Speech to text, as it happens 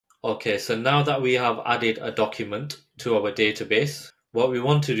Okay, so now that we have added a document to our database, what we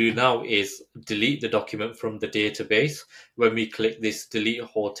want to do now is delete the document from the database when we click this delete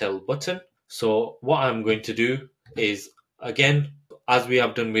hotel button. So what I'm going to do is, again, as we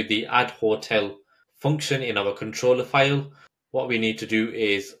have done with the add hotel function in our controller file, what we need to do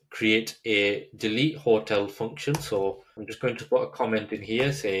is create a delete hotel function. So I'm just going to put a comment in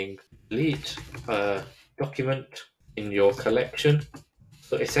here saying delete a document in your collection.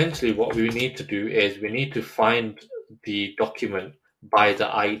 So essentially what we need to do is we need to find the document by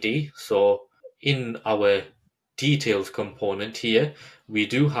the ID. So in our details component here, we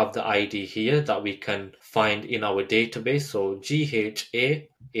do have the ID here that we can find in our database. So GHA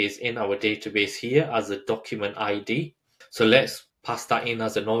is in our database here as a document ID. So let's pass that in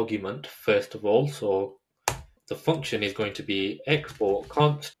as an argument first of all. So the function is going to be export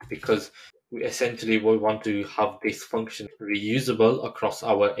const because we want to have this function reusable across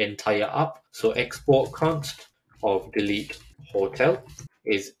our entire app. So export const of delete hotel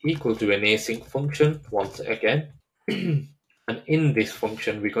is equal to an async function once again. And in this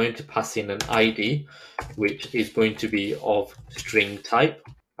function, we're going to pass in an ID, which is going to be of string type.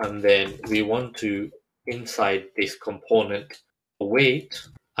 And then we want to, inside this component, await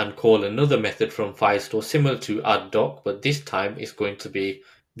and call another method from Firestore similar to add doc, but this time it's going to be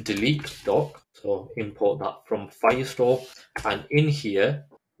delete doc. So import that from Firestore. And in here,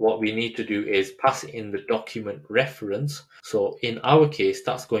 what we need to do is pass in the document reference. So in our case,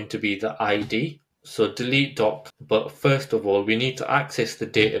 that's going to be the ID. So delete doc, but first of all, we need to access the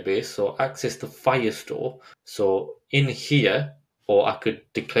database. So access the Firestore. So in here, or I could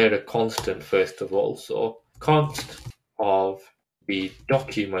declare a constant first of all. So const of the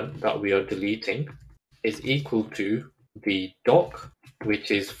document that we are deleting is equal to the doc,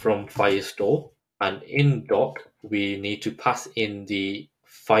 which is from Firestore. And in doc, we need to pass in the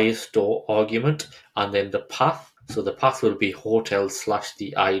Firestore argument and then the path. So the path will be hotel /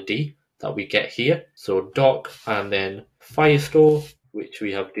 the ID that we get here. So doc and then Firestore, which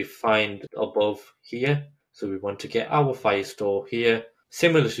we have defined above here. So we want to get our Firestore here,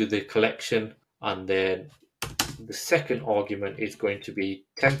 similar to the collection, and then the second argument is going to be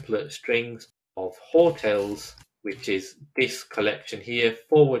template strings of hotels, which is this collection here, /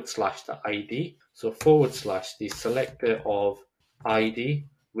 the ID. So / the selector of ID,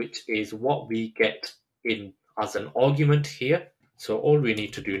 which is what we get in as an argument here. So all we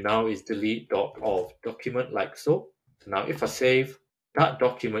need to do now is delete doc of document like so. So now if I save, that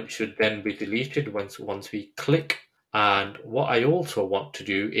document should then be deleted once we click. And what I also want to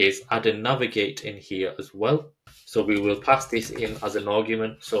do is add a navigate in here as well. So we will pass this in as an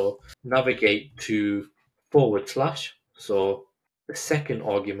argument. So navigate to / So the second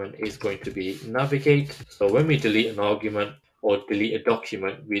argument is going to be navigate. So when we delete an argument or delete a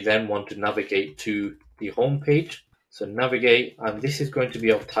document, we then want to navigate to the home page. So navigate, and this is going to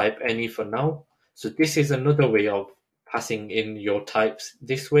be of type any for now. So this is another way of passing in your types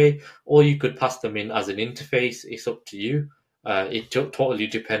this way, or you could pass them in as an interface. It's up to you. It totally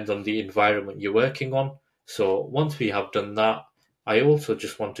depends on the environment you're working on. So once we have done that, I also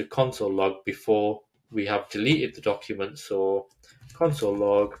just want to console log before we have deleted the document. So console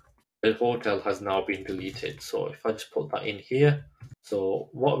log, the hotel has now been deleted. So if I just put that in here, so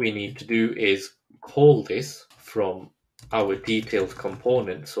what we need to do is call this from our details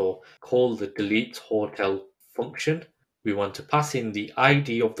component. So call the delete hotel function. We want to pass in the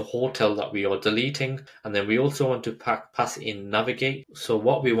ID of the hotel that we are deleting, and then we also want to pass in navigate. So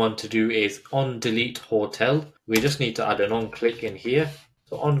what we want to do is on delete hotel, we just need to add an on click in here.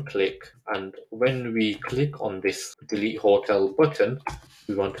 So on click, and when we click on this delete hotel button,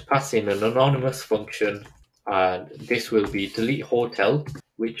 we want to pass in an anonymous function, and this will be delete hotel,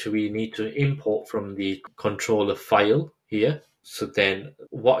 which we need to import from the controller file here. So then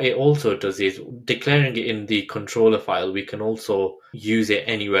what it also does is declaring it in the controller file, we can also use it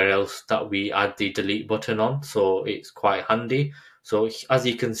anywhere else that we add the delete button on. So it's quite handy. So as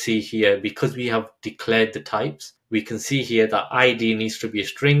you can see here, because we have declared the types, we can see here that ID needs to be a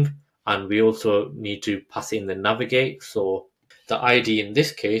string, and we also need to pass in the navigate. So the ID in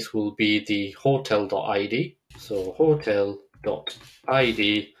this case will be the hotel.id. So hotel.id.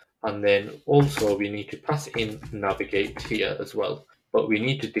 And then also we need to pass in navigate here as well. But we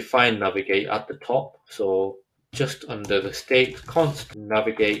need to define navigate at the top. So just under the state, const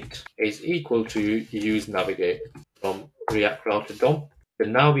navigate is equal to use navigate from React Router DOM. So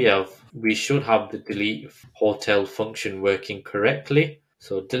now we should have the delete hotel function working correctly.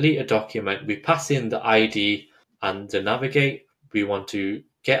 So delete a document, we pass in the ID and the navigate. We want to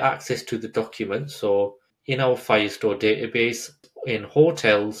get access to the document. So in our Firestore database, in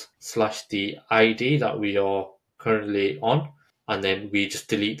hotels slash the ID that we are currently on, and then we just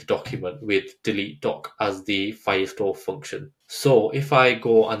delete the document with delete doc as the Firestore function. So if I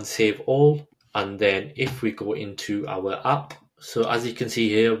go and save all, and then if we go into our app, so as you can see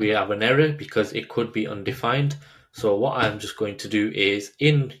here, we have an error because it could be undefined. So what I'm just going to do is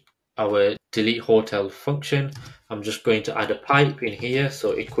in our delete hotel function, I'm just going to add a pipe in here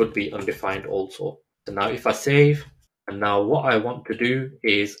so it could be undefined also. So now if I save, and now what I want to do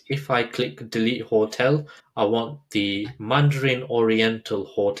is if I click delete hotel, I want the Mandarin Oriental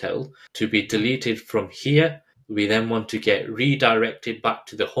hotel to be deleted from here. We then want to get redirected back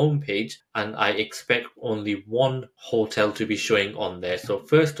to the home page, and I expect only one hotel to be showing on there. So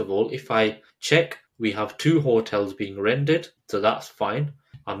first of all, if I check, we have two hotels being rendered, so that's fine.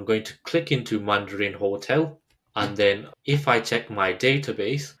 I'm going to click into Mandarin Hotel, and then if I check my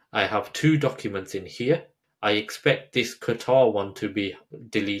database, I have two documents in here. I expect this Qatar one to be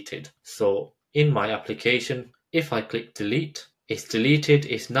deleted. So in my application, if I click delete, it's deleted,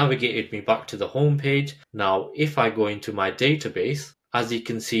 it's navigated me back to the home page. Now, if I go into my database, as you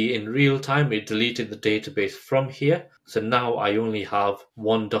can see in real time, it deleted the database from here. So now I only have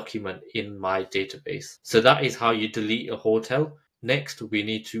one document in my database. So that is how you delete a hotel. Next, we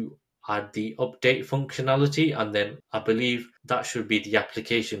need to add the update functionality, and then I believe that should be the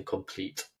application complete.